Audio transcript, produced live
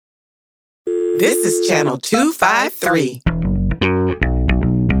This is Channel 253.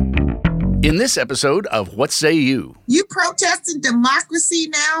 In this episode of What Say You? You protesting democracy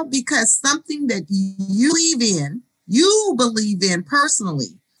now because something that you believe in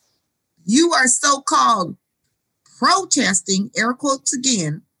personally. You are so-called protesting, air quotes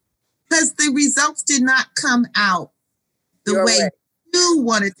again, because the results did not come out the way you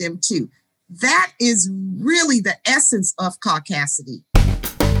wanted them to. That is really the essence of caucasity.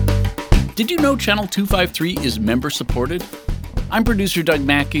 Did you know Channel 253 is member-supported? I'm producer Doug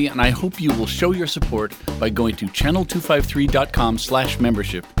Mackey, and I hope you will show your support by going to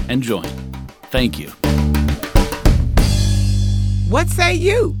channel253.com/membership and join. Thank you. What say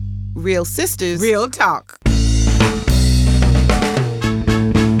you? Real sisters, real talk.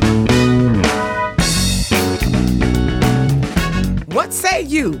 What say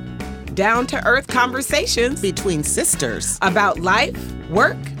you? Down-to-earth conversations Between sisters. about life,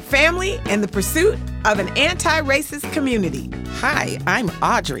 work, family, and the pursuit of an anti-racist community. Hi, I'm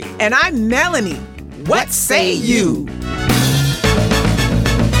Audrey. And I'm Melanie. What say you?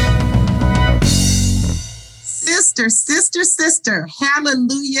 Sister.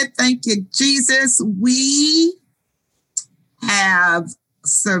 Hallelujah. Thank you, Jesus. We have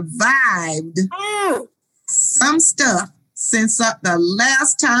survived some stuff since the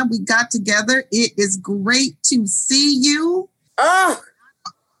last time we got together. It is great to see you. Oh,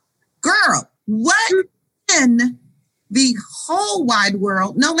 Girl, what in the whole wide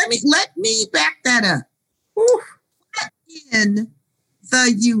world? No, let me back that up. whew. What in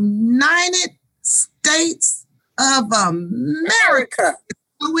the United States of America is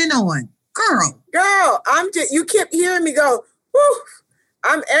going on? Girl, You kept hearing me go, whoo,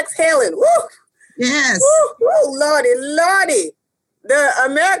 I'm exhaling, whoo, yes. whoo, whoo, Lordy. The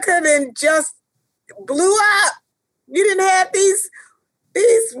America then just blew up. You didn't have these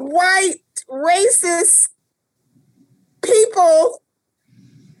white racist people,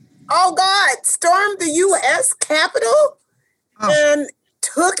 oh God, stormed the U.S. Capitol and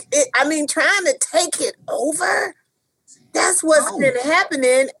took it, trying to take it over. That's what's been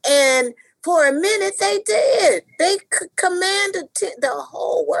happening. And for a minute, they did. They commanded the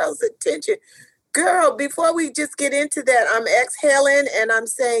whole world's attention. Girl, before we just get into that, I'm exhaling and I'm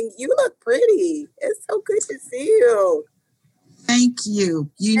saying, you look pretty. It's so good to see you. Thank you.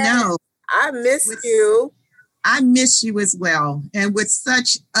 I miss you. I miss you as well. And with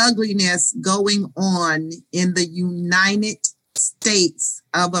such ugliness going on in the United States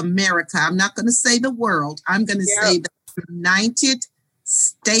of America, I'm not going to say the world, I'm going to say the United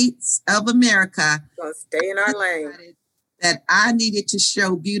States of America. Gonna stay in our lane. That I needed to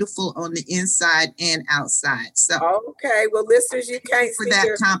show beautiful on the inside and outside. So, Okay, well, listeners, you can't for see that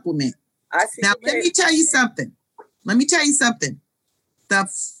your, compliment. I see. Now, you let can't- me tell you something. The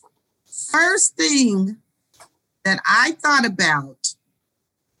first thing that I thought about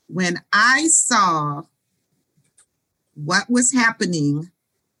when I saw what was happening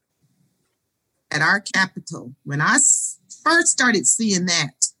at our Capitol, when I first started seeing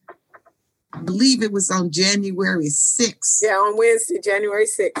that, I believe it was on January 6th, Yeah, on Wednesday, January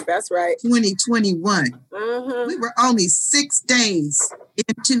 6th. That's right. 2021. Mm-hmm. We were only 6 days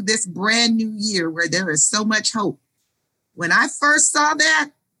into this brand new year where there is so much hope. When I first saw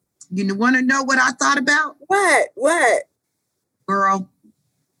that, you want to know what I thought about? What? Girl,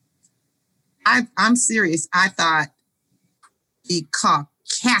 I'm serious. I thought the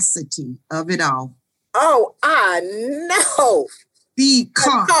caucasity of it all. Oh, I know. The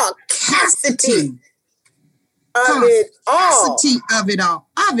Caucasity caucasity of it all. of it all.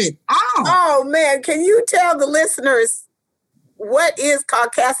 Of it all. Oh man, can you tell the listeners what is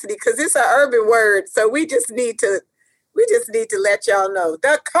caucasity? Because it's an urban word, so we just need to let y'all know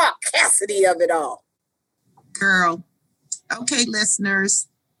the caucasity of it all. Girl. Okay, listeners.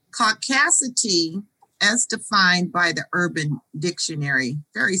 Caucasity, as defined by the Urban Dictionary,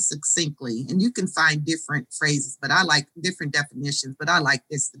 very succinctly, and you can find different phrases, but I like different definitions, but I like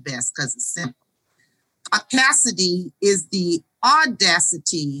this the best because it's simple. Caucasity is the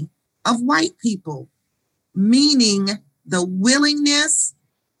audacity of white people, meaning the willingness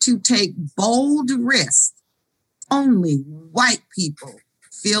to take bold risks only white people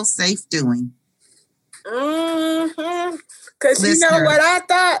feel safe doing. Mm-hmm. Because you know Listener. what I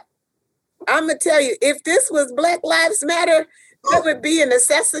thought? I'm going to tell you, if this was Black Lives Matter, there would be an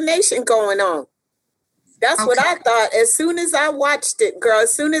assassination going on. That's what I thought. As soon as I watched it, girl,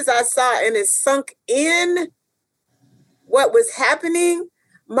 as soon as I saw it and it sunk in what was happening,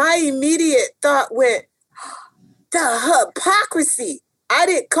 my immediate thought went, the hypocrisy.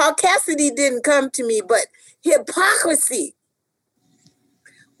 Caucasity didn't come to me, but hypocrisy.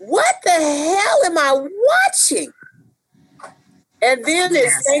 what the hell am I watching? And then it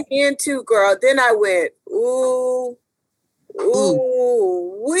sank into, girl. Then I went, ooh,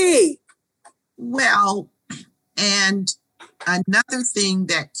 wee. Well, and another thing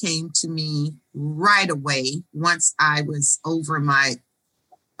that came to me right away once I was over my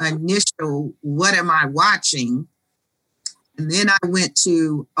initial, what am I watching? And then I went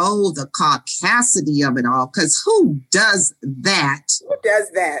to, the caucasity of it all, because who does that? Who does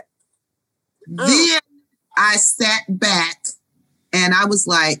that? Then I sat back and I was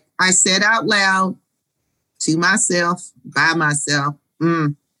like, I said out loud to myself, by myself,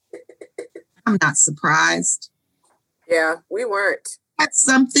 I'm not surprised. Yeah, we weren't. That's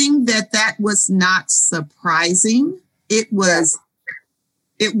something that was not surprising. It wasn't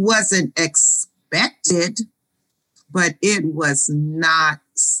expected, but it was not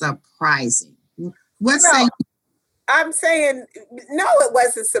surprising. I'm saying, no, it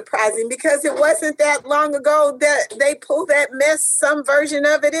wasn't surprising because it wasn't that long ago that they pulled that mess, some version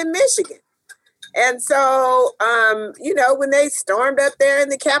of it in Michigan. And so, when they stormed up there in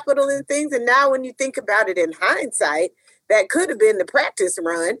the Capitol and things, and now when you think about it in hindsight, that could have been the practice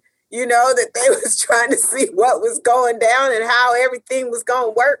run, that they was trying to see what was going down and how everything was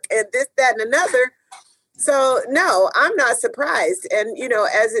going to work and this, that, and another. So, no, I'm not surprised. And,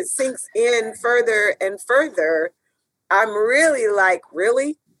 as it sinks in further and further, I'm really like,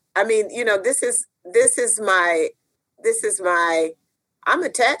 really? I mean, this is my, I'm a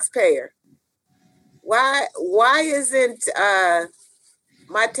taxpayer. Why isn't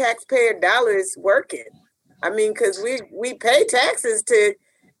my taxpayer dollars working? I mean, because we pay taxes to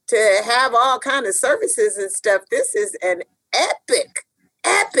have all kind of services and stuff. This is an epic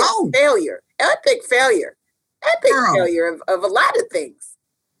failure. Epic failure of a lot of things.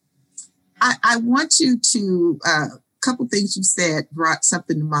 I want you to, a couple things you said brought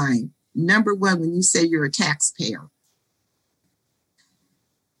something to mind. Number one, when you say you're a taxpayer.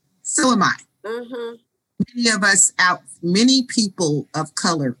 So am I. Mm-hmm. Many people of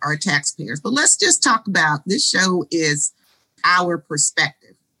color are taxpayers. But let's just talk about, this show is our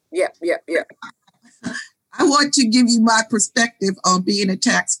perspective. Yep. I want to give you my perspective on being a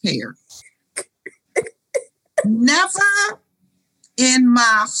taxpayer. Never in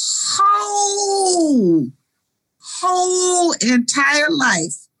my whole entire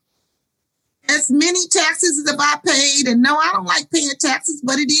life, as many taxes as I paid, and no, I don't like paying taxes,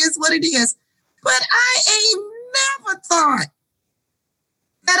 but it is what it is. But I ain't never thought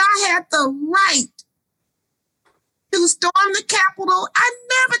that I had the right to storm the Capitol. I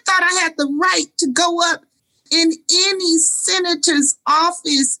never thought I had the right to go up in any senator's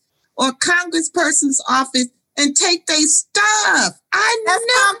office or congressperson's office and take their stuff. That's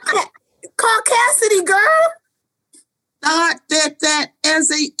caucasity, girl. Thought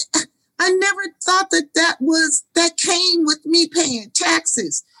I never thought that came with me paying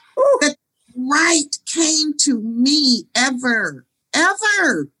taxes. Ooh. That right came to me ever.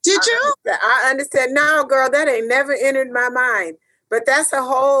 Did you? I understand. No, girl, that ain't never entered my mind. But that's a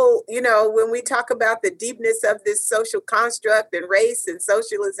whole, when we talk about the deepness of this social construct and race and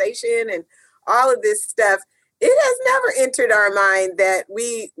socialization and all of this stuff, it has never entered our mind that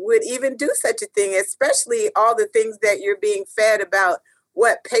we would even do such a thing, especially all the things that you're being fed about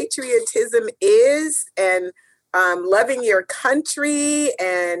what patriotism is and loving your country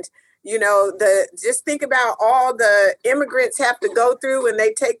and just think about all the immigrants have to go through when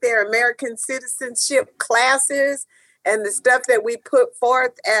they take their American citizenship classes and the stuff that we put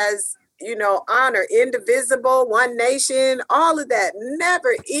forth as, honor, indivisible, one nation, all of that,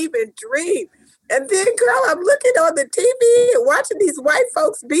 never even dreamed. And then, girl, I'm looking on the TV and watching these white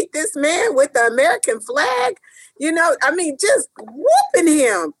folks beat this man with the American flag, just whooping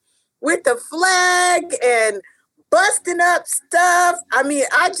him with the flag and busting up stuff. I mean,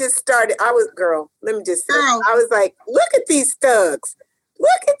 let me just say, I was like, look at these thugs.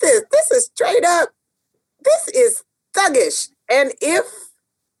 Look at this. This is straight up, this is thuggish. And if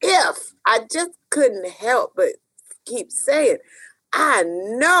I just couldn't help but keep saying, I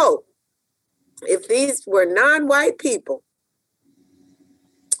know if these were non-white people,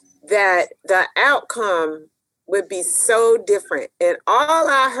 that the outcome would be so different. And all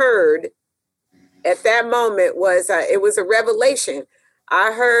I heard at that moment was, it was a revelation.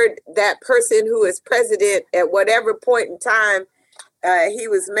 I heard that person who is president at whatever point in time, he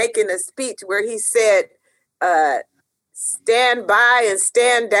was making a speech where he said, stand by and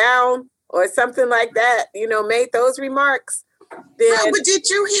stand down or something like that, made those remarks. Then, but did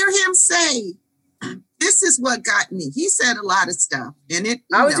you hear him say, this is what got me? He said a lot of stuff. And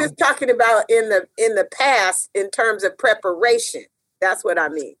I was just talking about in the past in terms of preparation. That's what I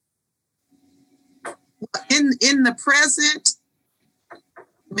mean. In the present,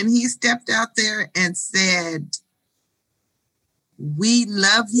 when he stepped out there and said, "We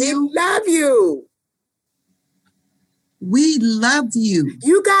love you. We love you. We love you.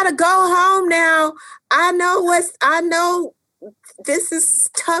 You gotta go home now. I know this is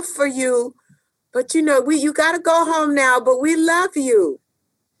tough for you, but you know, you gotta go home now, but we love you."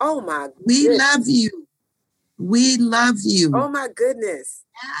 Oh my goodness. We love you. We love you. Oh my goodness.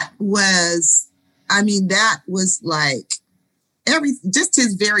 That was like just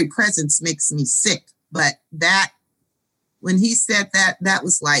his very presence makes me sick. But that, when he said that, that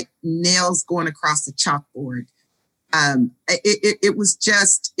was like nails going across the chalkboard. It was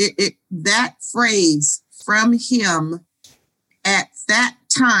just that phrase from him at that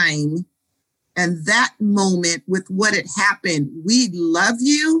time and that moment with what had happened. "We love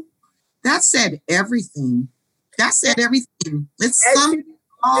you." That said everything. That said everything. It summed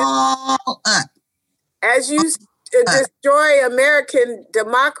all up. As you destroy American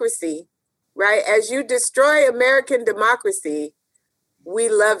democracy, right? As you destroy American democracy, we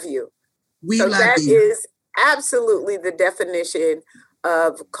love you. We love you. That is absolutely the definition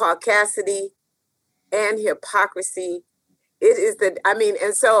of caucasity and hypocrisy. It is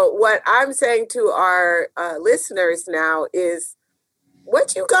and so what I'm saying to our listeners now is,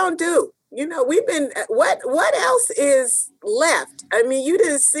 what you gonna do? You know, what else is left? I mean, you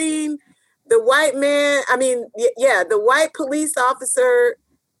done seen the white man, the white police officer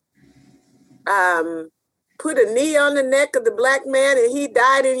put a knee on the neck of the black man and he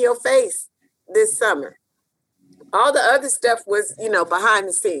died in your face this summer. All the other stuff was, behind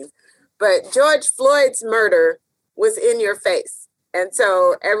the scenes. But George Floyd's murder was in your face. And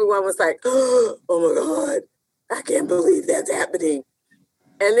so everyone was like, "Oh my God, I can't believe that's happening."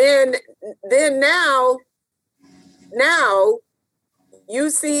 And then now you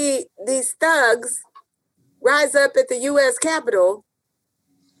see these thugs rise up at the U.S. Capitol,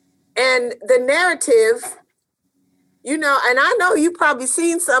 and the narrative, and I know you probably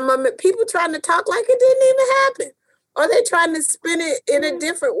seen some of them, people trying to talk like it didn't even happen. Or they trying to spin it in a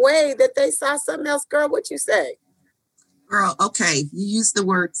different way that they saw something else. Girl, what you say? Girl, okay, you used the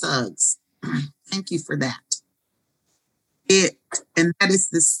word thugs. Thank you for that. And that is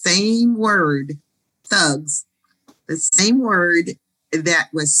the same word, thugs, the same word that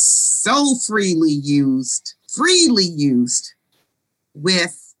was so freely used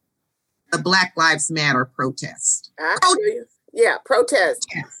with the Black Lives Matter protest. Yeah, protest,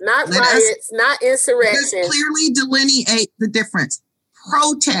 yes. Not riots, not insurrection. Let's clearly delineate the difference.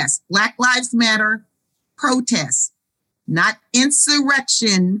 Protest, Black Lives Matter, protest, not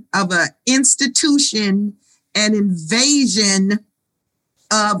insurrection of an institution and invasion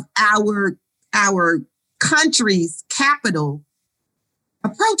of our country's capital. A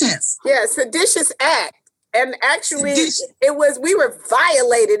protest. Yeah, seditious act. And actually, we were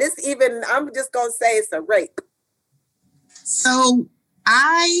violated. I'm just going to say it's a rape. So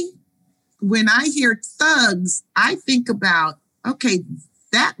when I hear thugs, I think about, okay,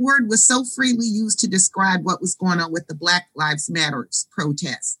 that word was so freely used to describe what was going on with the Black Lives Matter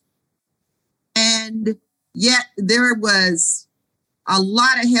protest. And yet there was a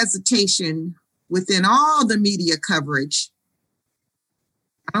lot of hesitation within all the media coverage.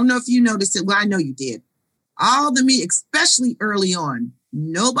 I don't know if you noticed it. Well, I know you did. All the media, especially early on,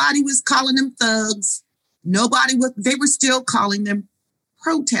 nobody was calling them thugs. They were still calling them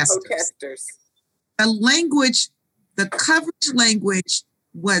protesters. The coverage language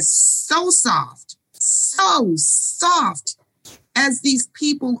was so soft, as these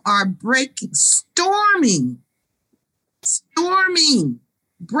people are storming,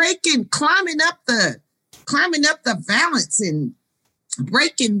 breaking, climbing up the valance and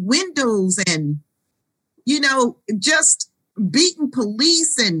breaking windows and, just beating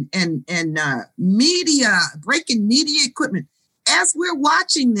police and media, breaking media equipment. As we're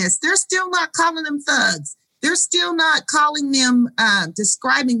watching this, they're still not calling them thugs. They're still not calling them,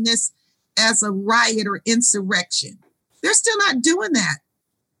 describing this as a riot or insurrection. They're still not doing that.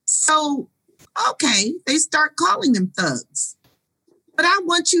 So, okay, they start calling them thugs. But I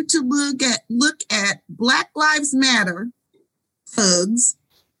want you to look at Black Lives Matter thugs,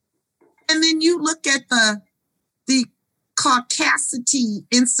 and then you look at the caucasity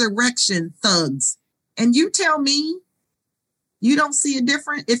insurrection thugs, and you tell me you don't see a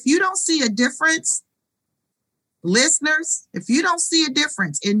difference. If you don't see a difference, listeners, if you don't see a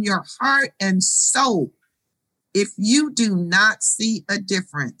difference in your heart and soul, if you do not see a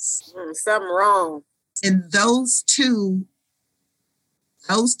difference, something wrong in those two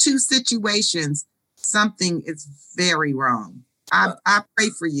situations, something is very wrong. I pray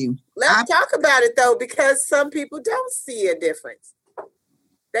for you. Let's talk about it though, because some people don't see a difference.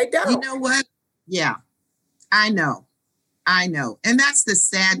 They don't. You know what? Yeah, I know. And that's the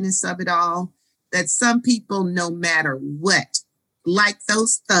sadness of it all, that some people, no matter what, like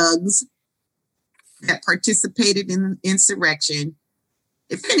those thugs that participated in the insurrection,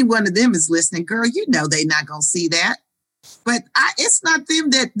 if any one of them is listening, girl, you know they're not going to see that. But it's not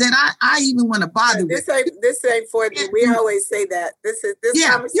them that I even want to bother with. This ain't for them. We always say that. This you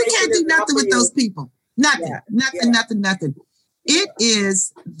can't do nothing with those people. Nothing. It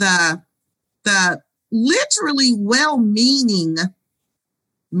is the literally well-meaning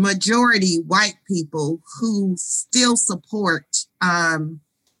majority white people who still support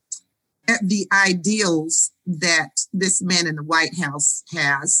the ideals that this man in the White House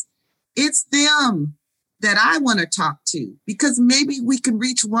has. It's them that I want to talk to, because maybe we can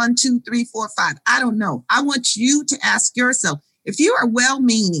reach 1, 2, 3, 4, 5. I don't know. I want you to ask yourself, if you are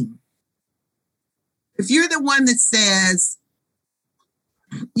well-meaning, if you're the one that says,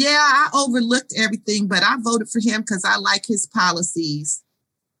 yeah, I overlooked everything, but I voted for him because I like his policies.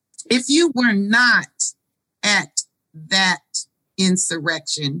 If you were not at that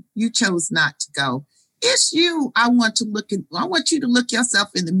insurrection, you chose not to go. It's you. I want you to look yourself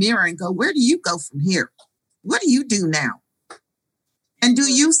in the mirror and go, where do you go from here? What do you do now? And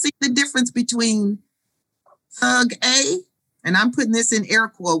do you see the difference between Thug A, and I'm putting this in air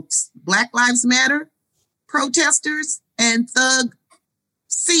quotes, Black Lives Matter protesters, and Thug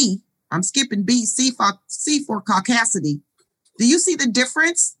C, I'm skipping B, C for caucasity. Do you see the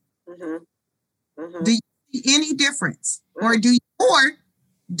difference? Mm-hmm. Mm-hmm. Do you see any difference? Mm-hmm. Or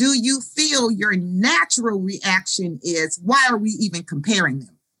do you feel your natural reaction is, why are we even comparing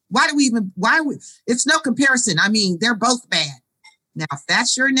them? It's no comparison. I mean, they're both bad. Now, if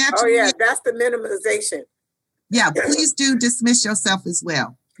that's your natural reaction, that's the minimization. Yeah, please do dismiss yourself as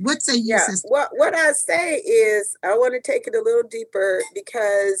well. What say you, sister? What I say is, I want to take it a little deeper,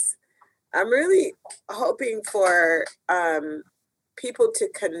 because I'm really hoping for people to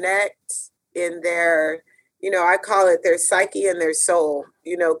connect in their, I call it their psyche and their soul,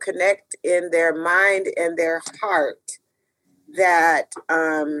 connect in their mind and their heart, that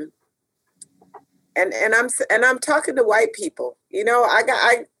and I'm talking to white people.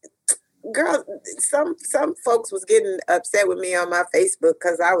 Girl, some folks was getting upset with me on my Facebook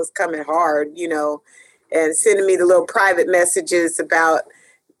because I was coming hard, and sending me the little private messages about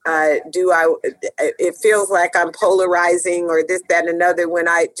it feels like I'm polarizing or this, that, and another when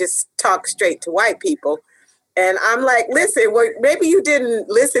I just talk straight to white people. And I'm like, listen, well, maybe you didn't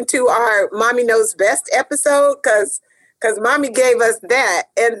listen to our Mommy Knows Best episode, because Mommy gave us that.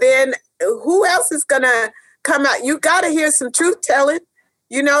 And then who else is going to come out? You got to hear some truth telling,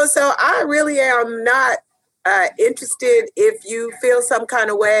 so I really am not interested if you feel some kind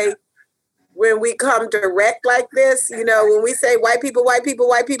of way when we come direct like this, when we say white people,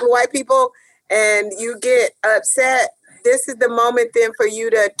 and you get upset, this is the moment then for you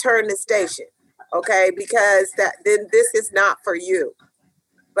to turn the station. Okay, because then this is not for you.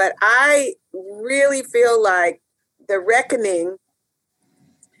 But I really feel like the reckoning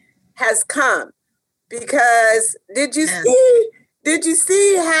has come, because did you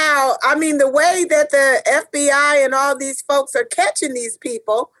see how, the way that the FBI and all these folks are catching these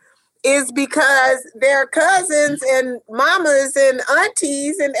people is because their cousins and mamas and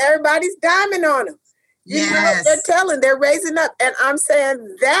aunties and everybody's diming on them. Yes. They're raising up. And I'm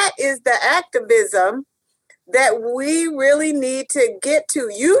saying that is the activism that we really need to get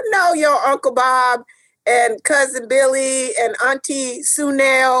to. Your Uncle Bob and Cousin Billy and Auntie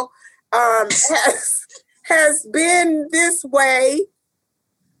Sunel has been this way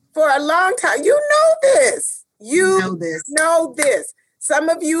for a long time. You know this. You know this. Some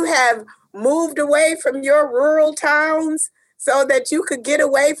of you have moved away from your rural towns so that you could get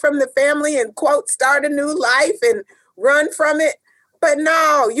away from the family and, quote, start a new life and run from it. But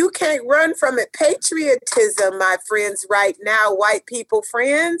no, you can't run from it. Patriotism, my friends, right now, white people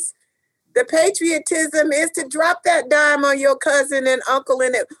friends, the patriotism is to drop that dime on your cousin and uncle.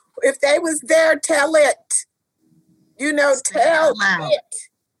 And if they was there, tell it. Tell it.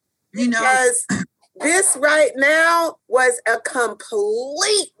 Because this right now was a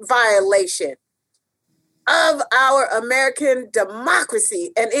complete violation of our American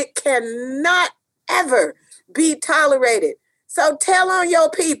democracy, and it cannot ever be tolerated. So tell on your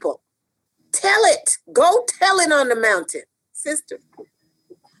people. Tell it. Go tell it on the mountain, sister.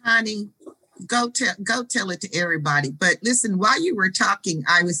 Honey, go tell it to everybody. But listen, while you were talking,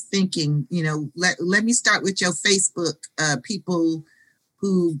 I was thinking, let me start with your Facebook people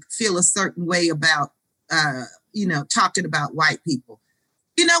who feel a certain way about talking about white people.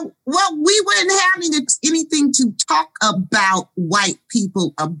 Well, we wouldn't have anything to talk about white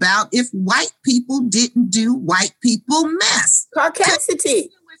people about if white people didn't do white people mess. Caucasity.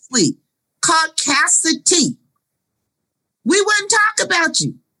 Caucasity. We wouldn't talk about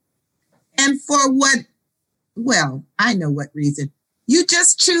you. And for what, well, I know what reason. You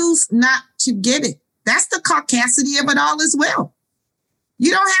just choose not to get it. That's the caucasity of it all as well.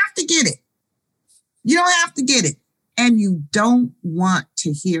 You don't have to get it. You don't have to get it. And you don't want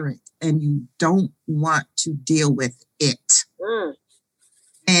to hear it. And you don't want to deal with it.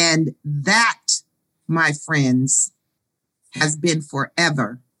 And that, my friends, has been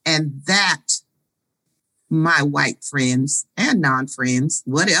forever. And that, my white friends and non-friends,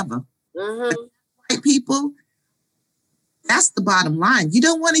 whatever, white people, that's the bottom line. You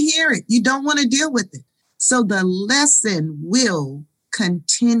don't want to hear it. You don't want to deal with it. So the lesson will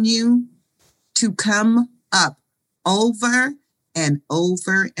continue to come up over and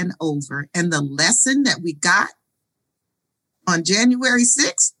over and over. And the lesson that we got on January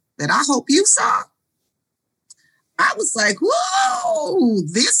 6th that I hope you saw, I was like, whoa,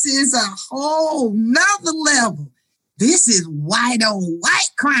 this is a whole nother level. This is white on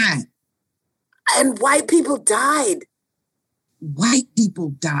white crime. And white people died. White people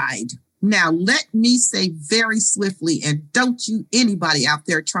died. Now, let me say very swiftly, and don't you, anybody out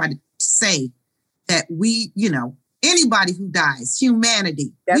there try to say that we, anybody who dies,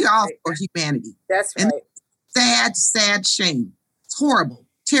 humanity, we are all for humanity. That's right. And sad, sad shame. It's horrible,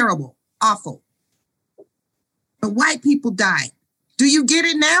 terrible, awful. But white people died. Do you get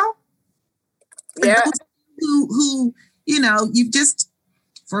it now? Yeah. Who you've just,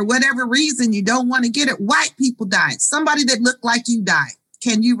 for whatever reason, you don't want to get it. White people died. Somebody that looked like you died.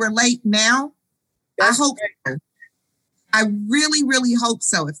 Can you relate now? I hope so. I really, really hope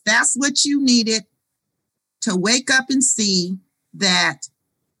so. If that's what you needed, to wake up and see that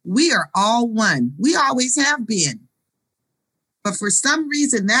we are all one. We always have been. But for some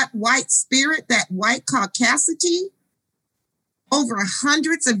reason, that white spirit, that white caucasity, over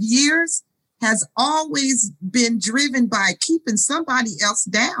hundreds of years, has always been driven by keeping somebody else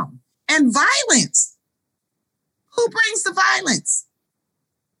down. And violence. Who brings the violence?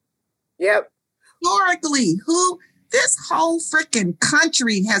 Yep. Historically, this whole freaking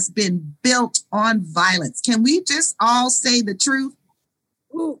country has been built on violence. Can we just all say the truth?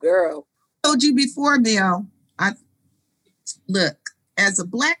 Ooh, girl. I told you before, Mel, look, as a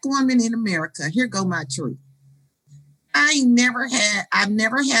Black woman in America, here go my truth. I've never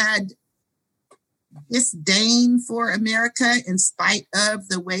had disdain for America in spite of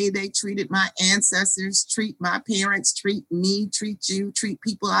the way they treated my ancestors, treat my parents, treat me, treat you, treat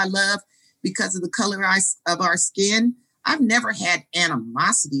people I love because of the color of our skin. I've never had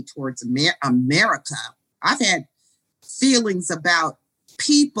animosity towards America. I've had feelings about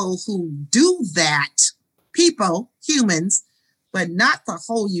people who do that, humans, but not the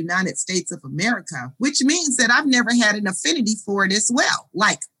whole United States of America, which means that I've never had an affinity for it as well.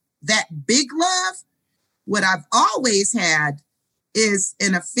 Like that big love, what I've always had is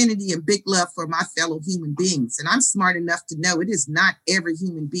an affinity and big love for my fellow human beings. And I'm smart enough to know it is not every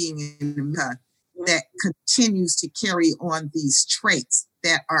human being in America that continues to carry on these traits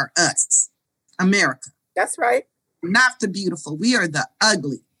that are us, America. That's right. Not the beautiful. We are the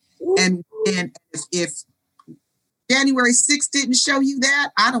ugly. Ooh. And if January 6th didn't show you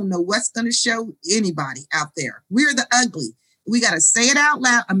that, I don't know what's going to show anybody out there. We're the ugly. We got to say it out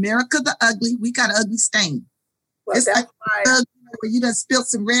loud. America the ugly. We got an ugly stain. Well, it's like right. Where you done spilled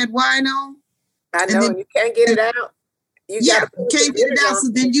some red wine on. I know, and you can't get it out. You can't get it out. So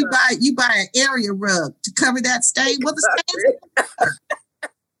then you buy an area rug to cover that stain. Well, the stain's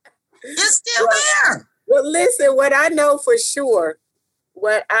it's still there. Well, listen, what I know for sure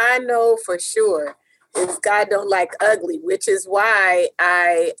is God don't like ugly, which is why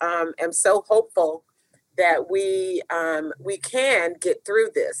I am so hopeful that we can get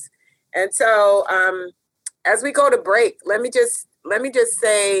through this. And so as we go to break, let me just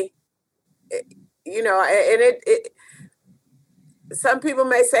say, and some people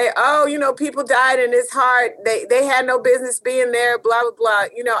may say, oh, people died and it's hard. They had no business being there, blah, blah, blah.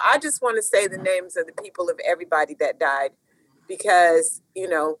 I just want to say the names of the people of everybody that died because,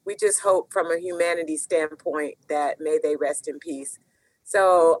 we just hope from a humanity standpoint that may they rest in peace.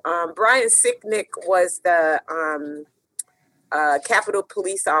 So Brian Sicknick was the Capitol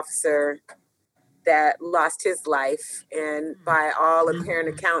police officer that lost his life. And by all apparent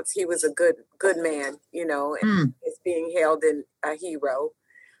accounts, he was a good man, and is being hailed in a hero.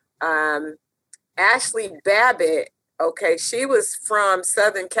 Ashley Babbitt Okay, she was from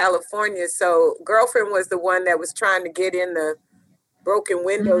Southern California, so girlfriend was the one that was trying to get in the broken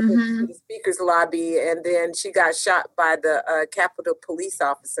windows into the speaker's lobby, and then she got shot by the Capitol police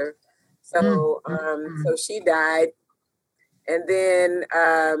officer. So, so she died. And then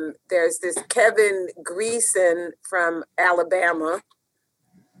there's this Kevin Greason from Alabama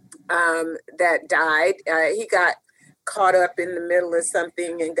that died. He got caught up in the middle of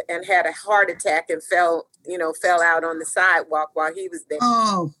something and had a heart attack and fell out on the sidewalk while he was there.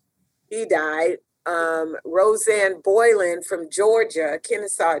 Oh, he died. Roseanne Boylan from Georgia,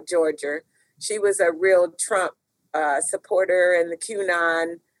 Kennesaw, Georgia. She was a real Trump supporter and the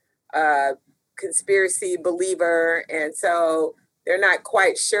QAnon conspiracy believer. And so they're not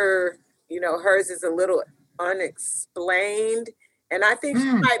quite sure, hers is a little unexplained. And I think she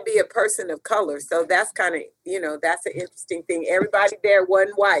might be a person of color. So that's kind of, that's an interesting thing. Everybody there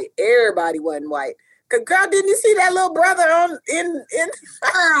wasn't white. Everybody wasn't white. Cause girl, didn't you see that little brother in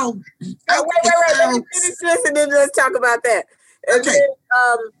girl? Wait. Let me finish this and then let's talk about that. And then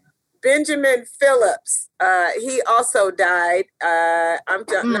Benjamin Phillips, he also died. I'm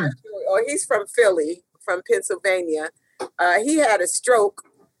not sure. Or he's from Philly, from Pennsylvania. He had a stroke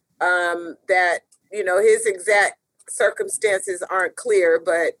that, his exact circumstances aren't clear,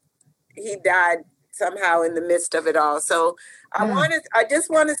 but he died somehow in the midst of it all. So I just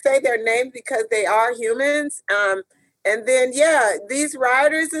want to say their names because they are humans. And then, these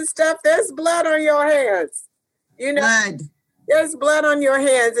rioters and stuff, there's blood on your hands. Blood. There's blood on your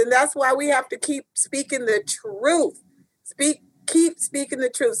hands. And that's why we have to keep speaking the truth. Keep speaking the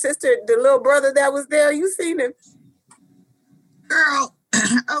truth. Sister, the little brother that was there, you seen him. Girl,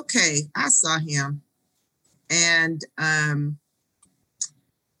 okay, I saw him. And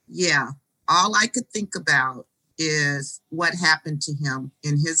all I could think about is what happened to him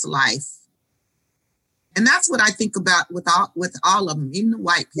in his life. And that's what I think about with all of them, even the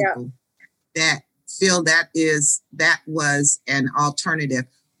white people that feel that was an alternative.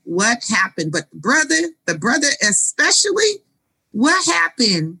 What happened? But the brother especially, what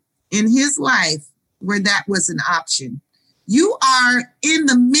happened in his life where that was an option? You are in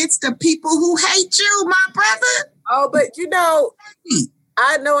the midst of people who hate you, my brother. Oh, but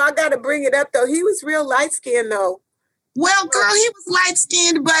I know I got to bring it up though. He was real light skinned though. Well, girl, he was light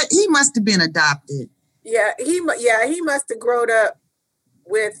skinned, but he must have been adopted. Yeah, he must have grown up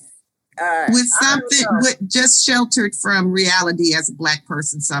with something, just sheltered from reality as a Black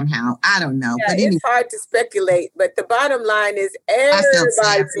person somehow. I don't know. Yeah, but anyway. It's hard to speculate. But the bottom line is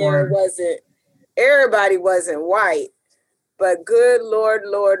everybody wasn't white. But good Lord,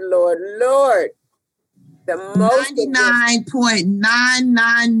 the most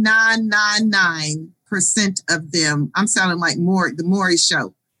 99.99999% of them, I'm sounding like the Maury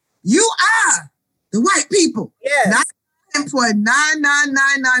Show. You are the white people. Yes.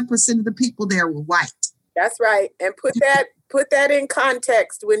 99.9999% of the people there were white. That's right. And put that in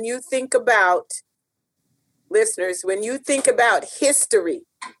context when you think about, listeners, when you think about history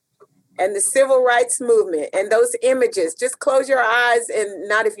and the civil rights movement and those images, just close your eyes, and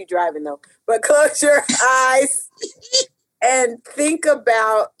not if you're driving though, but close your eyes and think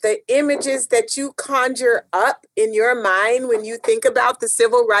about the images that you conjure up in your mind when you think about the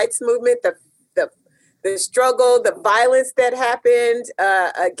civil rights movement, the struggle, the violence that happened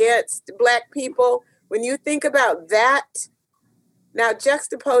against Black people. When you think about that, now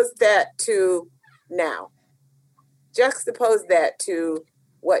juxtapose that to now. Juxtapose that to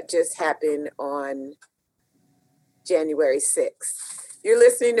what just happened on January 6th. You're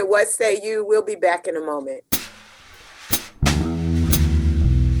listening to What Say You. We'll be back in a moment.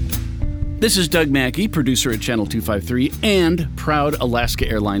 This is Doug Mackey, producer at Channel 253 and proud Alaska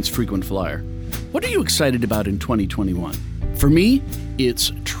Airlines frequent flyer. What are you excited about in 2021? For me,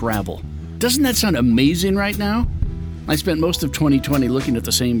 it's travel. Doesn't that sound amazing right now? I spent most of 2020 looking at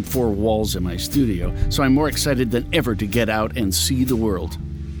the same four walls in my studio, so I'm more excited than ever to get out and see the world.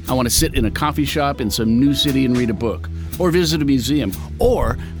 I want to sit in a coffee shop in some new city and read a book, or visit a museum,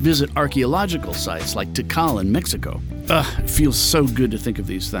 or visit archaeological sites like Tikal in Mexico. It feels so good to think of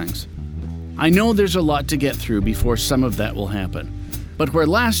these things. I know there's a lot to get through before some of that will happen. But where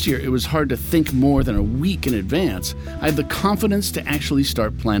last year it was hard to think more than a week in advance, I have the confidence to actually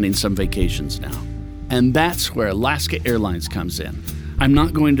start planning some vacations now. And that's where Alaska Airlines comes in. I'm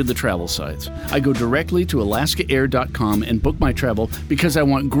not going to the travel sites. I go directly to alaskaair.com and book my travel because I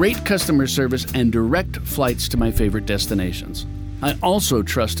want great customer service and direct flights to my favorite destinations. I also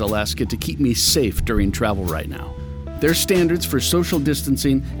trust Alaska to keep me safe during travel right now. Their standards for social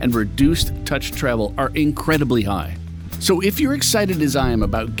distancing and reduced touch travel are incredibly high. So if you're excited as I am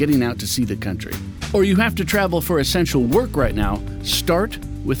about getting out to see the country, or you have to travel for essential work right now, start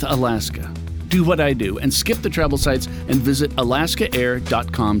with Alaska. Do what I do and skip the travel sites and visit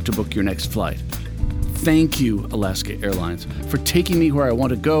alaskaair.com to book your next flight. Thank you, Alaska Airlines, for taking me where I want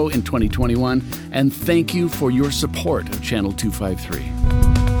to go in 2021, and thank you for your support of Channel 253.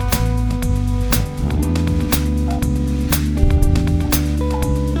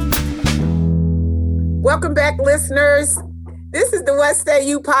 Welcome back, listeners. This is the What Say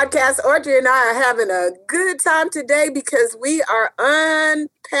You podcast. Audrey and I are having a good time today because we are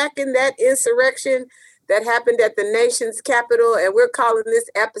unpacking that insurrection that happened at the nation's capital, and we're calling this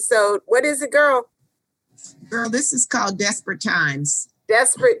episode, what is it, girl? Girl, this is called Desperate Times.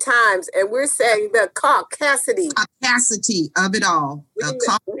 Desperate Times, and we're saying the caucasity. Caucasity of it all. The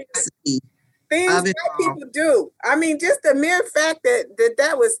caucasity things of it that all. people do. I mean, just the mere fact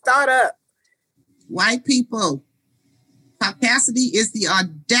that was thought up. White people. Caucasity is the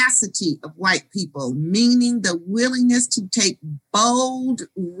audacity of white people, meaning the willingness to take bold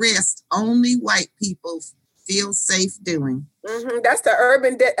risks only white people feel safe doing. Mm-hmm. That's the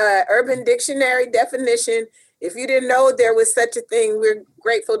Urban Dictionary definition. If you didn't know there was such a thing, we're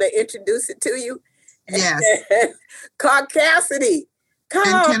grateful to introduce it to you. Yes. Caucasity. Come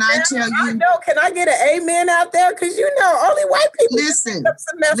and on, can I man. tell you? I know. Can I get an amen out there? Because only white people. Listen. Like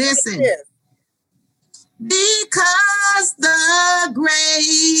Because the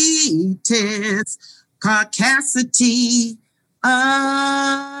greatest caucasity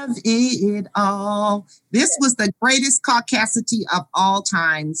of it all. This was the greatest caucasity of all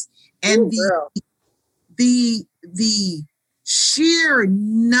times. And the sheer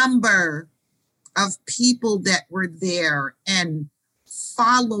number of people that were there and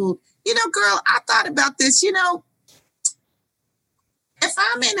followed. Girl, I thought about this, if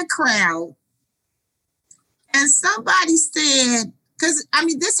I'm in a crowd and somebody said, because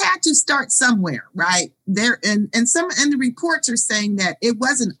this had to start somewhere, right? There and the reports are saying that it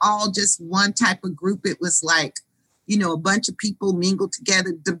wasn't all just one type of group. It was like, a bunch of people mingled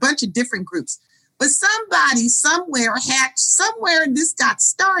together, a bunch of different groups. But somebody somewhere this got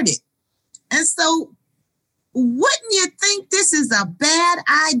started. And so wouldn't you think this is a bad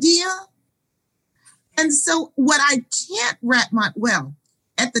idea? And so what I can't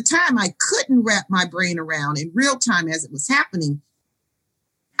at the time, I couldn't wrap my brain around in real time as it was happening.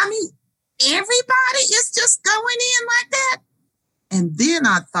 Everybody is just going in like that. And then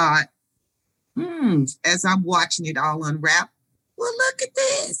I thought, as I'm watching it all unwrap, well, look at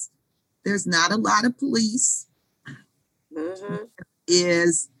this. There's not a lot of police. Mm-hmm.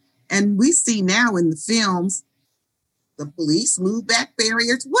 And we see now in the films, the police move back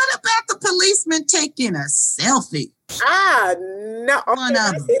barriers. What about the policeman taking a selfie? No.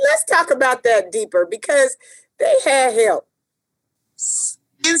 Okay, let's talk about that deeper because they had help.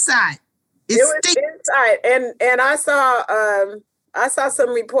 Inside. It was inside. And I saw some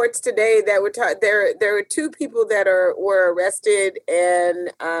reports today that were there were 2 people that were arrested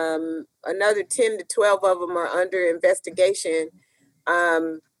and another 10 to 12 of them are under investigation.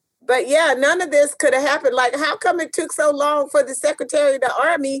 But yeah, none of this could have happened. Like, how come it took so long for the Secretary of the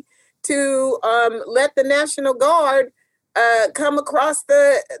Army to let the National Guard come across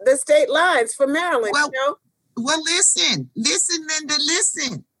the state lines from Maryland? Well, listen. It's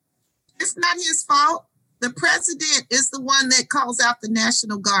not his fault. The president is the one that calls out the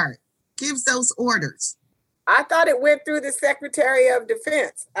National Guard, gives those orders. I thought it went through the Secretary of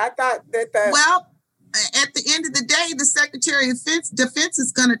Defense. I thought that Well, at the end of the day, the Secretary of Defense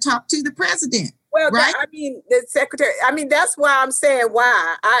is going to talk to the president. Well, right? The Secretary. that's why I'm saying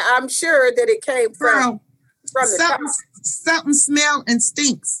why. I'm sure that it came from the top. Something smells and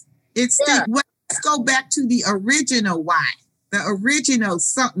stinks. It stinks. Yeah. Well, let's go back to the original why. The original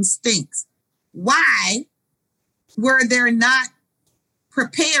something stinks. Why were they not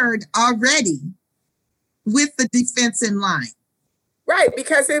prepared already with the defense in line? Right,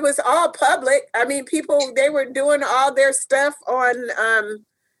 because it was all public. People, they were doing all their stuff on,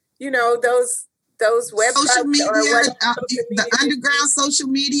 those websites. Social media, the underground social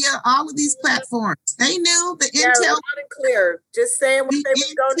media, all of these platforms. They knew the intel. Loud and clear. Just saying what they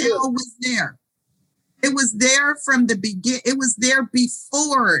were going to do. Intel was there. It was there from the beginning. It was there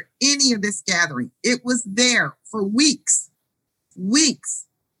before any of this gathering. It was there for weeks.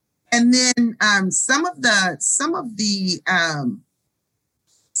 And then some of the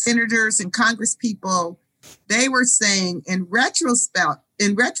senators and Congress people, they were saying in retrospect,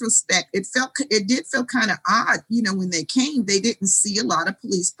 it did feel kind of odd, when they came, they didn't see a lot of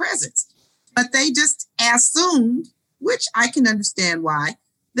police presence, but they just assumed, which I can understand why,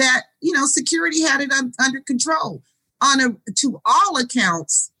 that, security had it under control. To all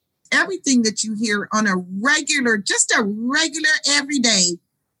accounts, everything that you hear on a regular everyday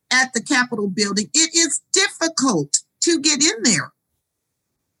at the Capitol building. It is difficult to get in there.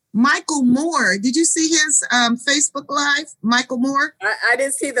 Michael Moore, did you see his Facebook Live? Michael Moore? I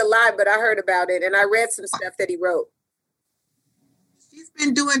didn't see the live, but I heard about it and I read some stuff that he wrote. He's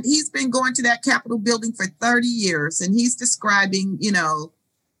been going to that Capitol building for 30 years, and he's describing,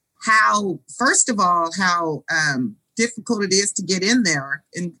 how, first of all, how difficult it is to get in there.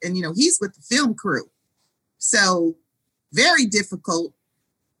 And he's with the film crew. So very difficult,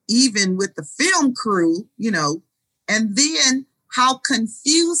 even with the film crew, and then how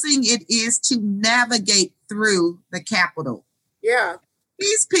confusing it is to navigate through the Capitol. Yeah.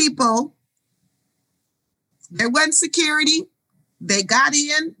 These people, there wasn't security. They got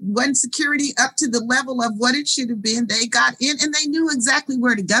in, wasn't security up to the level of what it should have been. They got in and they knew exactly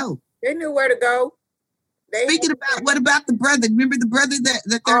where to go. They knew where to go. What about the brother? Remember the brother that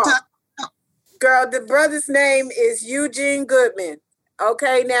they're talking about? Girl, the brother's name is Eugene Goodman.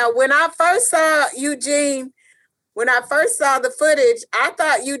 Okay, now when I first saw Eugene, when I first saw the footage, I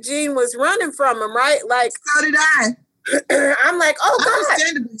thought Eugene was running from him, right? Like, so did I. I'm like, oh God.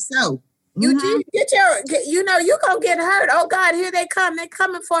 Understandably so. Eugene, you're gonna get hurt. Oh God, here they come. They're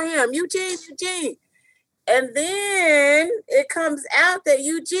coming for him. Eugene. And then it comes out that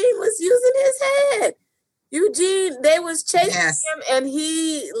Eugene was using his head. Eugene, they was chasing him and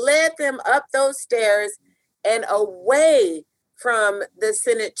he led them up those stairs and away from the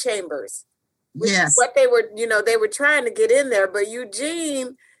Senate chambers. Yes. What they were trying to get in there, but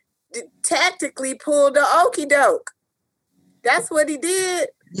Eugene tactically pulled the okie doke. That's what he did.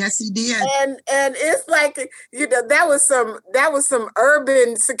 Yes, he did. And it's like, that was some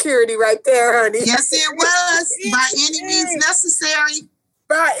urban security right there, honey. Yes, it was. By any means necessary.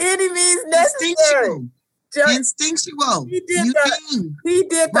 By any means necessary. Instinctual. He did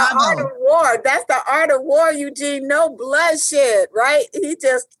the art of war. That's the art of war, Eugene. No bloodshed, right? He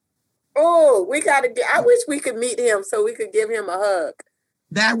just, I wish we could meet him so we could give him a hug.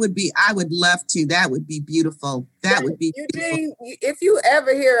 I would love to. That would be beautiful. That would be Eugene, if you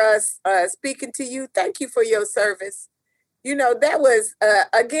ever hear us speaking to you, thank you for your service. That was,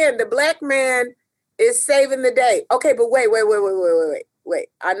 again, the Black man is saving the day. Okay, but wait.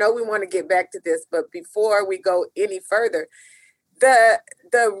 I know we want to get back to this, but before we go any further, the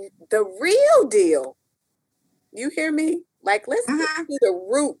real deal, you hear me? Like, let's get to the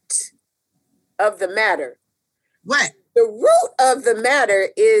root of the matter. What? The root of the matter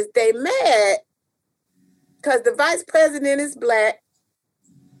is they mad because the vice president is Black,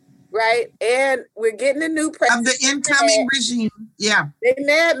 right? And we're getting a new president. Of the incoming regime. Yeah. They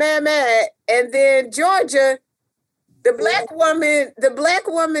mad. And then Georgia, the black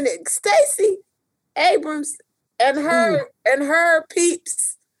woman, Stacey Abrams and her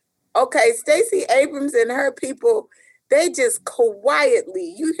peeps. Okay, Stacey Abrams and her people, they just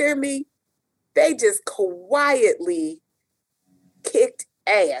quietly, you hear me? They just quietly kicked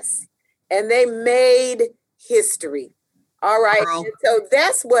ass and they made history. All right. And so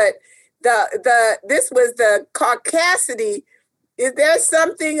that's what this was the caucasity. Is there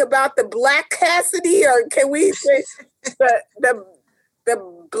something about the Black Cassidy, or can we say the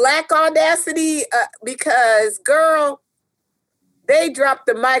Black audacity? Because girl, they dropped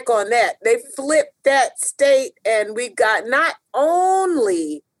the mic on that. They flipped that state, and we got not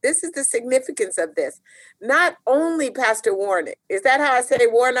only. This is the significance of this. Not only Pastor Warnock, is that how I say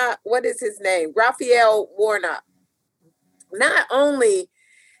Warnock? What is his name? Raphael Warnock. Not only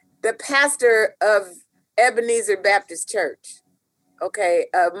the pastor of Ebenezer Baptist Church, okay,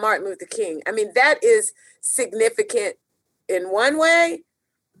 of Martin Luther King. I mean, that is significant in one way,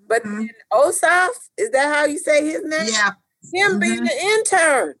 but then Ossoff, is that how you say his name? Yeah. Him being the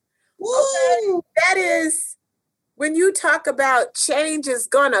intern. Okay, that is... When you talk about change is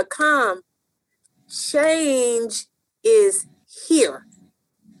gonna come, change is here.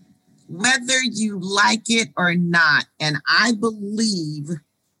 Whether you like it or not. And I believe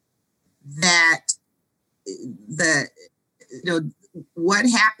that what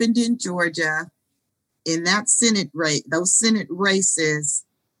happened in Georgia in that Senate race, those Senate races,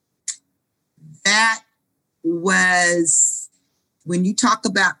 that was, when you talk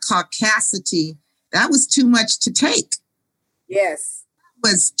about caucasity, that was too much to take. Yes. It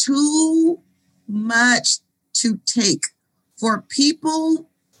was too much to take for people,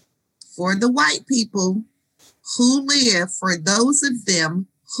 for the white people who live, for those of them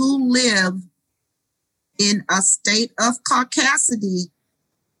who live in a state of caucasity.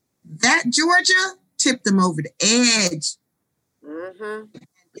 That Georgia tipped them over the edge. Mm-hmm.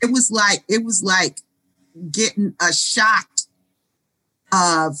 It was like getting a shot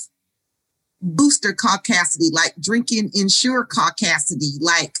of booster caucasity, like drinking Ensure caucasity,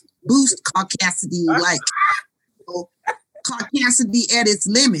 like boost caucasity, like caucasity at its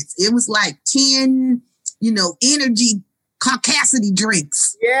limits. It was like 10, energy caucasity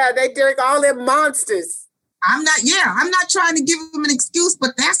drinks. Yeah, they drink all them monsters. I'm not trying to give them an excuse,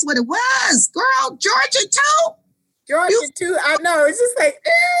 but that's what it was, girl. Georgia too. Georgia too. I know. It's just like,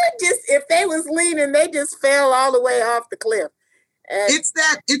 if they was leaning, they just fell all the way off the cliff. And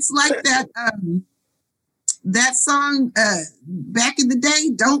it's like that that song back in the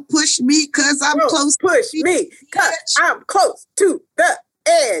day, Don't Push Me Cause I'm Close. Push me cause I'm close to the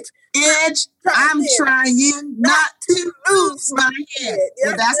edge. I'm trying not to lose my head.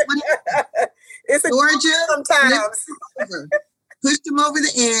 So that's what it's Georgia sometimes pushed them over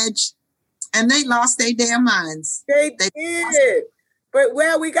the edge, and they lost their damn minds. They did. But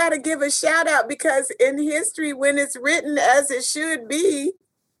we got to give a shout out, because in history, when it's written as it should be,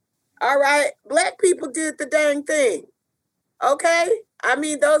 all right, Black people did the dang thing. Okay? I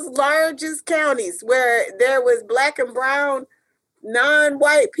mean, those largest counties where there was Black and brown,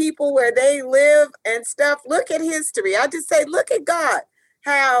 non-white people where they live and stuff. Look at history. I just say, look at God,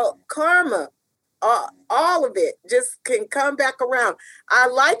 how karma, all of it just can come back around. I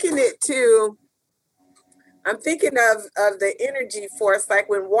liken it to, I'm thinking of the energy force, like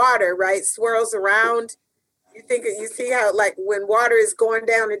when water, right, swirls around. You see how, like, when water is going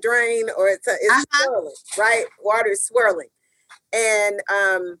down the drain, or it's swirling, right? Water is swirling. And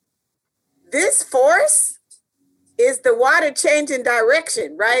this force is the water changing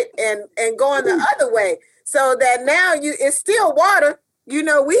direction, right? And going the other way. So that now it's still water.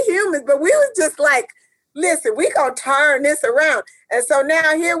 We humans, but we was just like, listen, we gonna turn this around. And so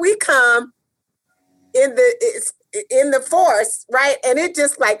now here we come in the force, right? And it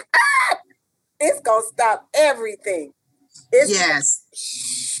just like, it's gonna stop everything. Yes.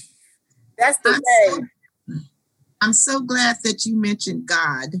 That's the way. I'm so glad that you mentioned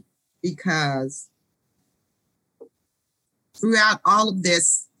God, because throughout all of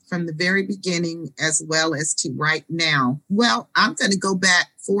this, from the very beginning as well as to right now, well, I'm going to go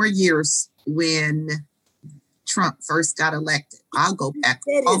back 4 years when Trump first got elected. I'll go back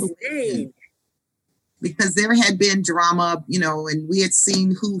all the way, because there had been drama, and we had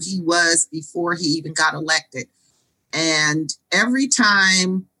seen who he was before he even got elected. And every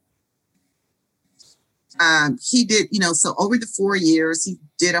time he did, so over the 4 years, he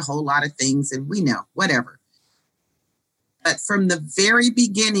did a whole lot of things, and we know, whatever. But from the very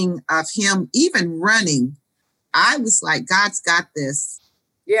beginning of him even running, I was like, God's got this.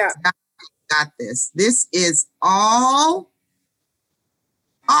 Yeah. God's got this. This is all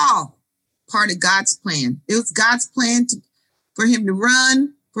part of God's plan. It was God's plan for him to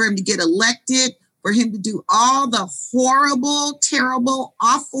run, for him to get elected, for him to do all the horrible, terrible,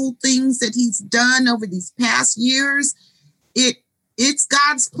 awful things that he's done over these past years. It's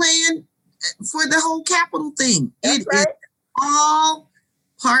God's plan for the whole Capitol thing. That's right. Is all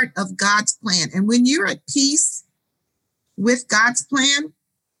part of God's plan. And when you're at peace with God's plan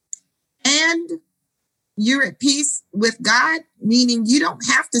and you're at peace with God, meaning you don't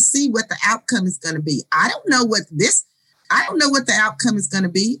have to see what the outcome is going to be. I don't know what the outcome is going to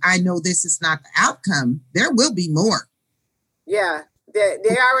be. I know this is not the outcome. There will be more. Yeah. They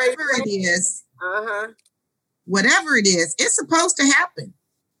already. Whatever it is. Whatever it is, it's supposed to happen.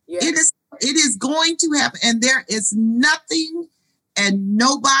 Yeah. It is going to happen, and there is nothing and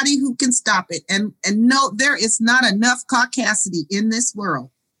nobody who can stop it. And no, there is not enough caucasity in this world,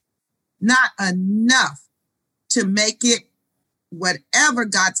 not enough to make it whatever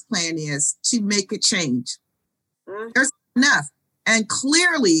God's plan is, to make it change. Mm-hmm. There's enough. And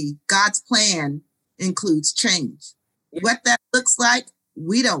clearly God's plan includes change. Yeah. What that looks like,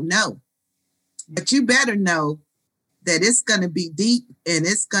 we don't know. But you better know that it's going to be deep and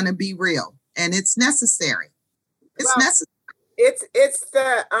it's going to be real, and it's necessary. It's necessary. It's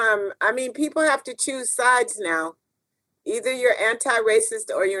the, people have to choose sides now. Either you're anti-racist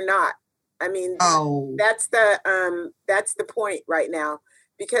or you're not. That's the point right now,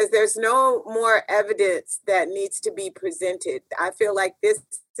 because there's no more evidence that needs to be presented. I feel like this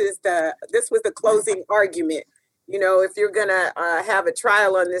was the closing argument. If you're gonna have a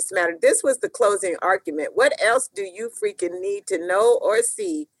trial on this matter, this was the closing argument. What else do you freaking need to know or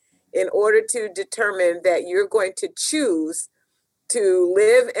see in order to determine that you're going to choose to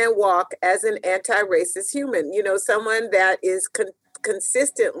live and walk as an anti-racist human? Someone that is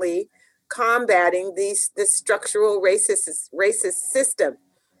consistently combating this structural racist system.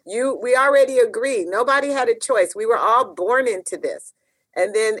 We already agree. Nobody had a choice. We were all born into this.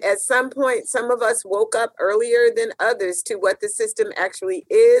 And then at some point, some of us woke up earlier than others to what the system actually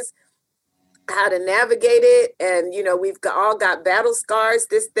is. how to navigate it. And, all got battle scars,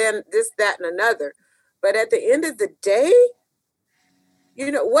 this, that, and another. But at the end of the day,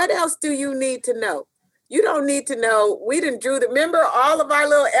 what else do you need to know? You don't need to know. We didn't remember all of our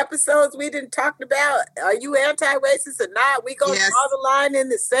little episodes we didn't talk about. Are you anti-racist or not? We gonna draw the line in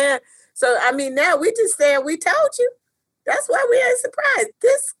the sand. So, now we just saying we told you. That's why we ain't surprised.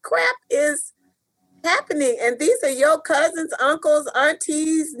 This crap is happening. And these are your cousins, uncles,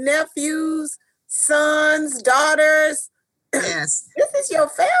 aunties, nephews, sons, daughters. Yes. This is your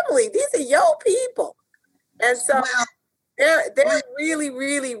family. These are your people. And so there really,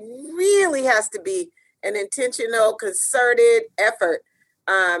 really, really has to be an intentional, concerted effort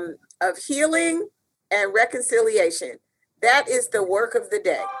of healing and reconciliation. That is the work of the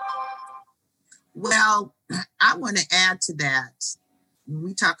day. Well, I want to add to that. When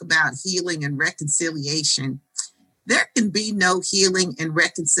we talk about healing and reconciliation, there can be no healing and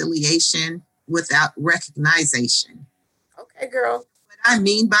reconciliation without recognition. Okay, girl. What I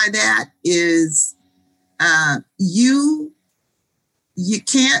mean by that is you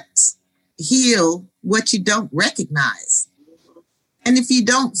can't heal what you don't recognize. And if you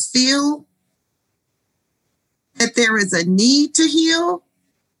don't feel that there is a need to heal,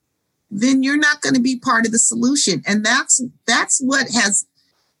 then you're not going to be part of the solution. And that's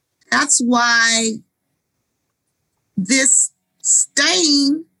why this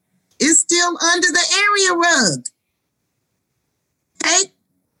stain is still under the area rug. Take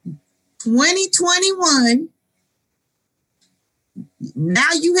 2021. Now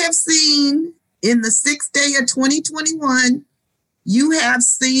you have seen in the 6th day of 2021, you have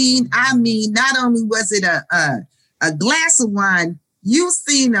seen, not only was it a glass of wine, you've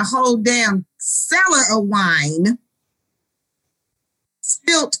seen a whole damn cellar of wine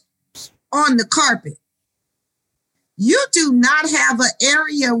spilt on the carpet. You do not have an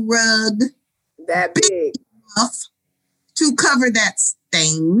area rug that big enough to cover that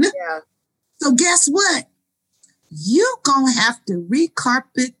stain. Yeah. So guess what? You're going to have to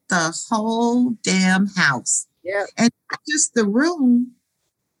recarpet the whole damn house. Yeah. And not just the room,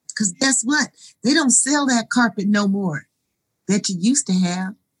 because guess what? They don't sell that carpet no more that you used to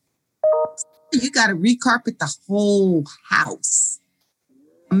have. You got to recarpet the whole house.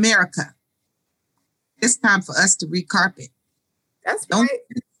 America, it's time for us to recarpet. That's Don't right.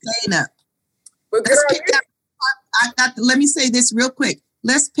 Stain up. But girl, let me say this real quick.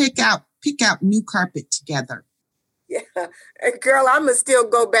 Let's pick out new carpet together. Yeah. And girl, I'm going to still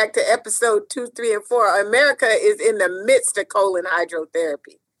go back to episode 2, 3, and 4. America is in the midst of colon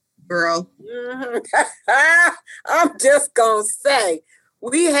hydrotherapy. Girl. Mm-hmm. I'm just going to say,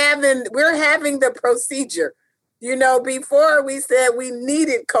 we're having the procedure. Before we said we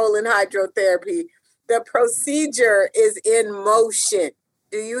needed colon hydrotherapy, the procedure is in motion.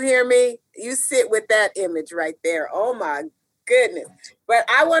 Do you hear me? You sit with that image right there. Oh my goodness. But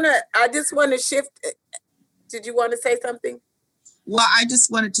I just want to shift. Did you want to say something? Well, I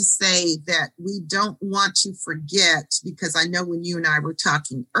just wanted to say that we don't want to forget, because I know when you and I were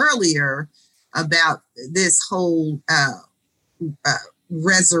talking earlier about this whole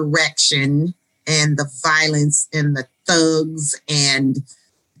resurrection and the violence and the thugs and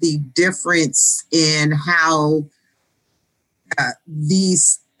the difference in how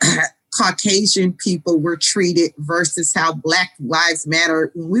these Caucasian people were treated versus how Black Lives Matter.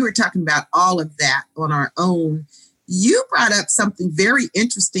 When we were talking about all of that on our own, you brought up something very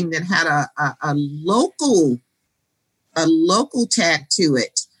interesting that had a local tag to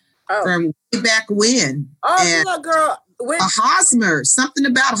it from way back when. Oh, yeah, girl. Hosmer, something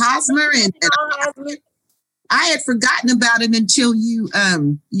about Hosmer, and I had forgotten about it until you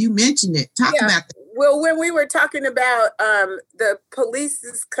mentioned it. Talk about that. Well, when we were talking about the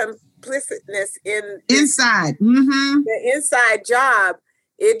police's complicitness in inside, the inside job,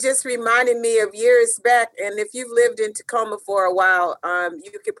 it just reminded me of years back. And if you've lived in Tacoma for a while,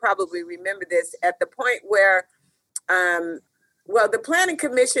 you could probably remember this at the point where, the Planning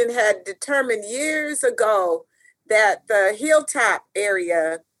Commission had determined years ago that the Hilltop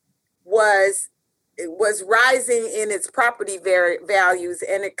area was rising in its property values,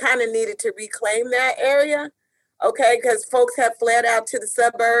 and it kind of needed to reclaim that area, okay, because folks have fled out to the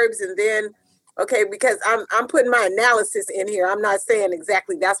suburbs. And then, okay, because I'm putting my analysis in here. I'm not saying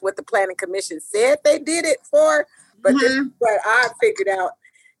exactly that's what the Planning Commission said they did it for, but this is what I figured out.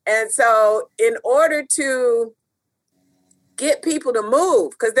 And so in order to get people to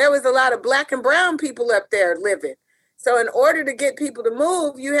move, because there was a lot of Black and brown people up there living. So in order to get people to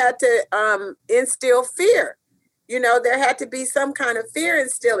move, you had to instill fear. There had to be some kind of fear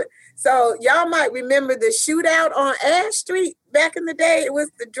instilled. So y'all might remember the shootout on Ash Street. back in the day, it was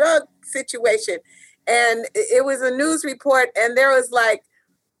the drug situation. And it was a news report, and there was like,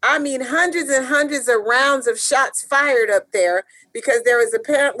 I mean, hundreds and hundreds of rounds of shots fired up there because there was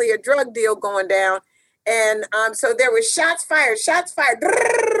apparently a drug deal going down. And so there was shots fired.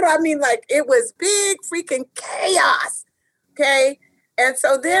 I mean, like, it was big freaking chaos. Okay. And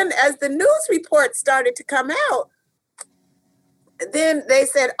so then as the news report started to come out, then they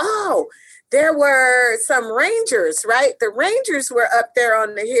said, oh, there were some Rangers, right? The Rangers were up there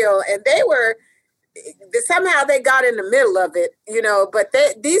on the hill, and somehow they got in the middle of it, you know, but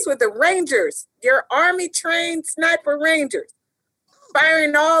these were the Rangers, your Army trained sniper Rangers,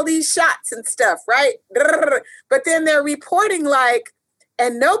 firing all these shots and stuff, right? But then they're reporting like,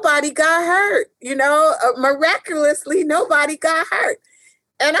 and nobody got hurt, you know, miraculously, nobody got hurt.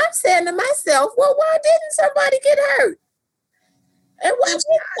 And I'm saying to myself, well, why didn't somebody get hurt? And why did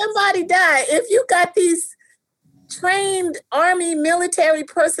somebody die? If you got these trained Army military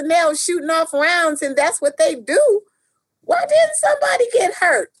personnel shooting off rounds and that's what they do, why didn't somebody get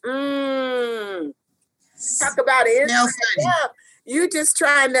hurt? Talk about it. You just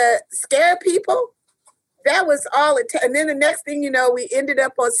trying to scare people? That was all it and then the next thing you know, we ended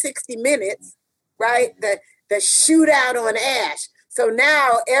up on 60 Minutes, right? The shootout on Ash. So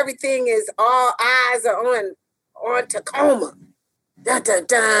now everything is, all eyes are on Tacoma. Dun, dun,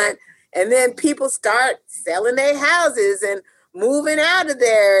 dun. And then people start selling their houses and moving out of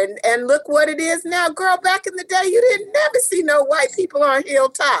there. And look what it is now. Girl, back in the day, you didn't never see no white people on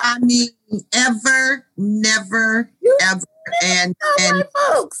hilltop. I mean, never. And white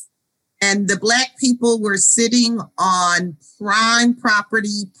folks. And the Black people were sitting on prime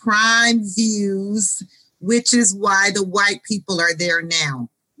property, prime views, which is why the white people are there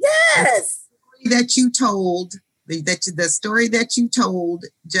now. Yes. The story that you told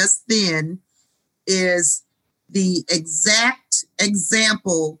just then is the exact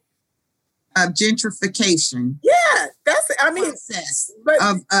example of gentrification. Yeah, process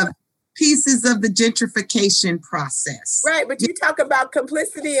of pieces of the gentrification process. Right, but you talk about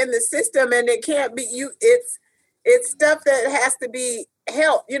complicity in the system, and it can't be you. It's stuff that has to be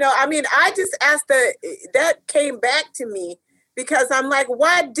helped. You know, I mean, I just asked that came back to me because I'm like,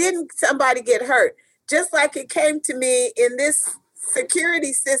 why didn't somebody get hurt? Just like it came to me in this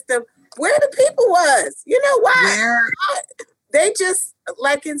security system, where the people was. You know why? They just,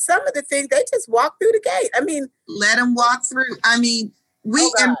 like in some of the things, they just walk through the gate. I mean, let them walk through. I mean, we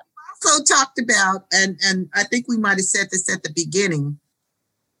also talked about, and I think we might have said this at the beginning,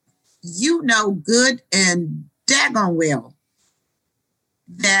 you know good and daggone well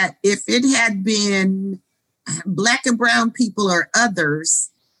that if it had been Black and brown people or others,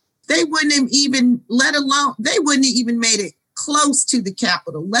 they wouldn't have even, they wouldn't have even made it close to the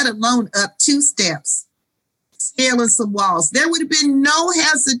Capitol, let alone up 2 steps, scaling some walls. There would have been no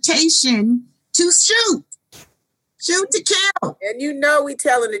hesitation to shoot to kill. And you know we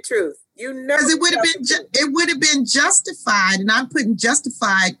telling the truth. You know, because it would have been justified, and I'm putting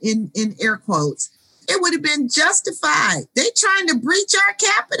justified in air quotes. It would have been justified. They trying to breach our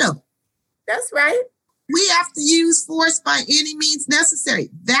Capitol. That's right. We have to use force by any means necessary.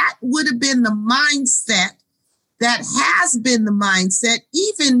 That would have been the mindset. That has been the mindset,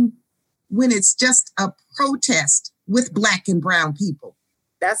 even when it's just a protest with Black and brown people.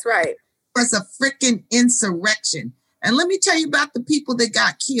 That's right. It was a freaking insurrection. And let me tell you about the people that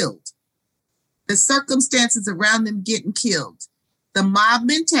got killed. The circumstances around them getting killed. The mob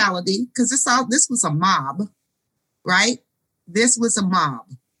mentality, because this was a mob, right? This was a mob.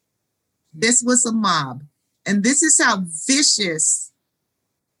 And this is how vicious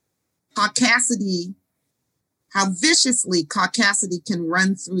how viciously caucasity can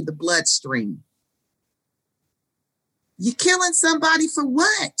run through the bloodstream. You're killing somebody for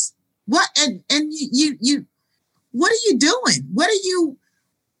what? What? And you what are you doing?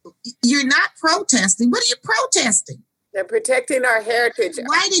 You're not protesting. What are you protesting? They're protecting our heritage.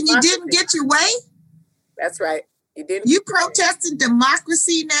 Right, and you didn't get your way? That's right. You didn't. You protesting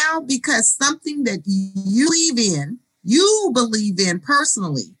democracy now because something that you believe in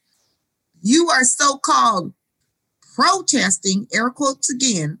personally, you are so-called protesting, air quotes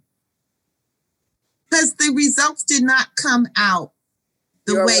again, because the results did not come out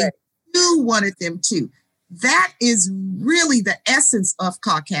the way you wanted them to. That is really the essence of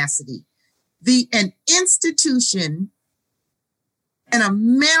caucasity. An institution, an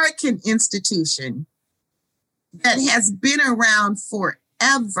American institution that has been around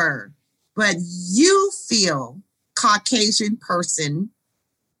forever, but you feel, Caucasian person,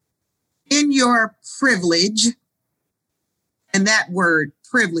 in your privilege, and that word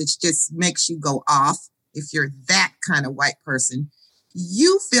privilege just makes you go off, if you're that kind of white person,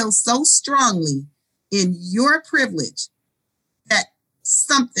 you feel so strongly in your privilege that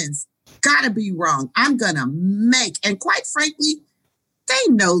something's got to be wrong. I'm going to make, and quite frankly, they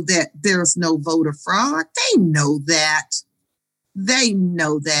know that there's no voter fraud. They know that.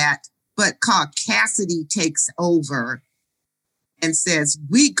 But caucasity takes over and says,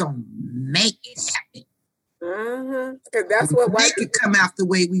 we going to make it happen. Because that's what white people come out the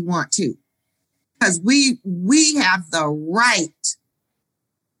way we want to. Because we have the right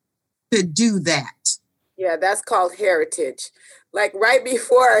to do that. Yeah, that's called heritage. Like right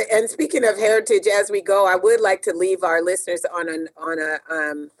before, and speaking of heritage, as we go, I would like to leave our listeners on a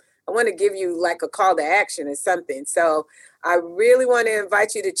I want to give you like a call to action or something. So I really want to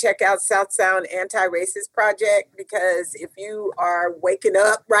invite you to check out South Sound Anti-Racist Project, because if you are waking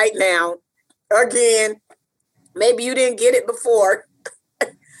up right now, again, maybe you didn't get it before,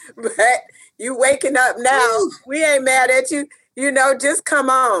 but you waking up now, we ain't mad at you. Just come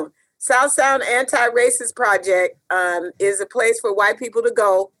on. South Sound Anti-Racist Project is a place for white people to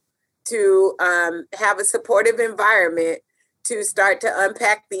go to have a supportive environment to start to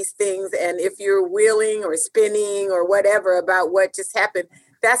unpack these things. And if you're wheeling or spinning or whatever about what just happened,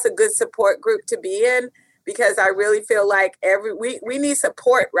 that's a good support group to be in, because I really feel like we need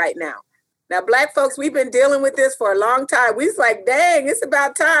support right now. Now, Black folks, we've been dealing with this for a long time. We was like, dang, it's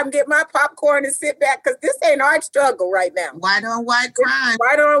about time. Get my popcorn and sit back, because this ain't our struggle right now. White on white crime.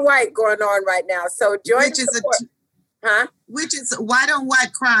 White on white going on right now. So join which is white on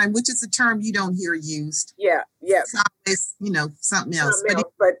white crime, which is a term you don't hear used. Yeah. It's always, something else.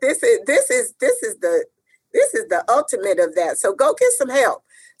 But this is the ultimate of that. So go get some help.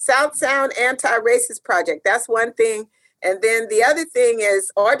 South Sound Anti-Racist Project. That's one thing. And then the other thing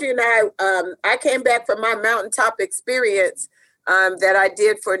is, Audrey and I came back from my mountaintop experience that I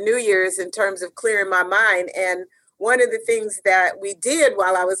did for New Year's in terms of clearing my mind. And one of the things that we did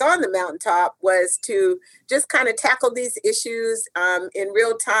while I was on the mountaintop was to just kind of tackle these issues in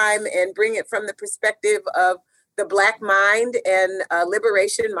real time and bring it from the perspective of the Black mind and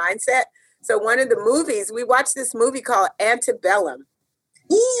liberation mindset. So one of the movies, we watched this movie called Antebellum.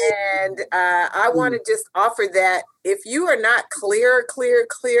 And I want to just offer that if you are not clear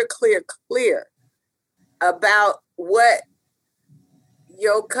about what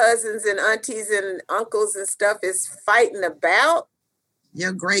your cousins and aunties and uncles and stuff is fighting about,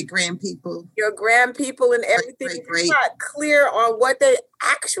 your great-grandpeople, and everything, if you're not clear on what they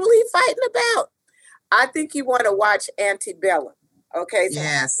actually fighting about, I think you want to watch Antebellum. Okay, so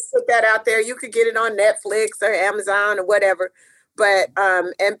yes, put that out there. You could get it on Netflix or Amazon or whatever. But,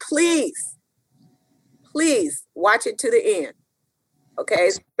 and please watch it to the end. Okay.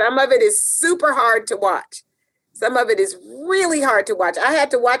 Some of it is super hard to watch. Some of it is really hard to watch. I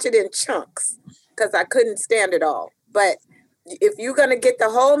had to watch it in chunks because I couldn't stand it all. But if you're going to get the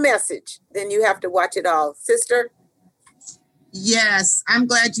whole message, then you have to watch it all. Sister? Yes. I'm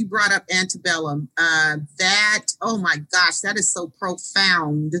glad you brought up Antebellum. Oh my gosh, that is so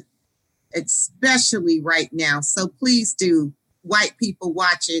profound, especially right now. So please do. White people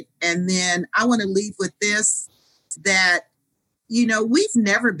watch it. And then I want to leave with this, that, we've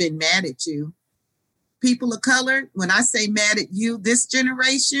never been mad at you. People of color, when I say mad at you, this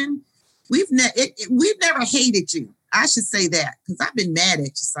generation, we've never hated you. I should say that, because I've been mad at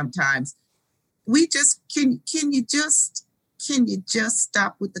you sometimes. We just, can you just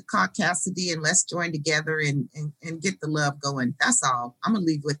stop with the caucasity and let's join together and get the love going. That's all. I'm going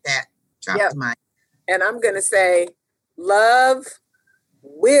to leave with that. Drop the mic. And I'm going to say, love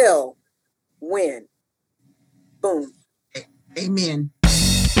will win. Boom. Amen.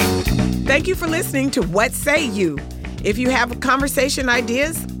 Thank you for listening to What Say You? If you have conversation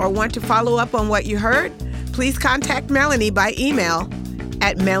ideas or want to follow up on what you heard, please contact Melanie by email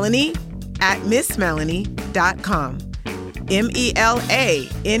at melanie@missmelanie.com.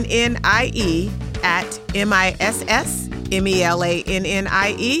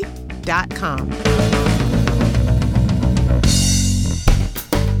 MELANnie@MISSMELANNIE.com.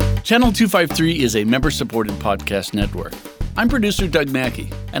 Channel 253 is a member-supported podcast network. I'm producer Doug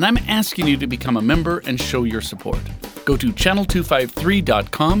Mackey, and I'm asking you to become a member and show your support. Go to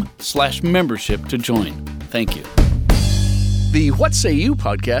channel253.com/membership to join. Thank you. The What Say You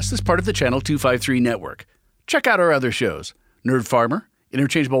podcast is part of the Channel 253 network. Check out our other shows: Nerd Farmer,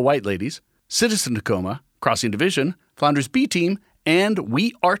 Interchangeable White Ladies, Citizen Tacoma, Crossing Division, Flounders B-Team, and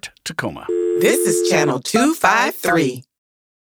We Art Tacoma. This is Channel 253.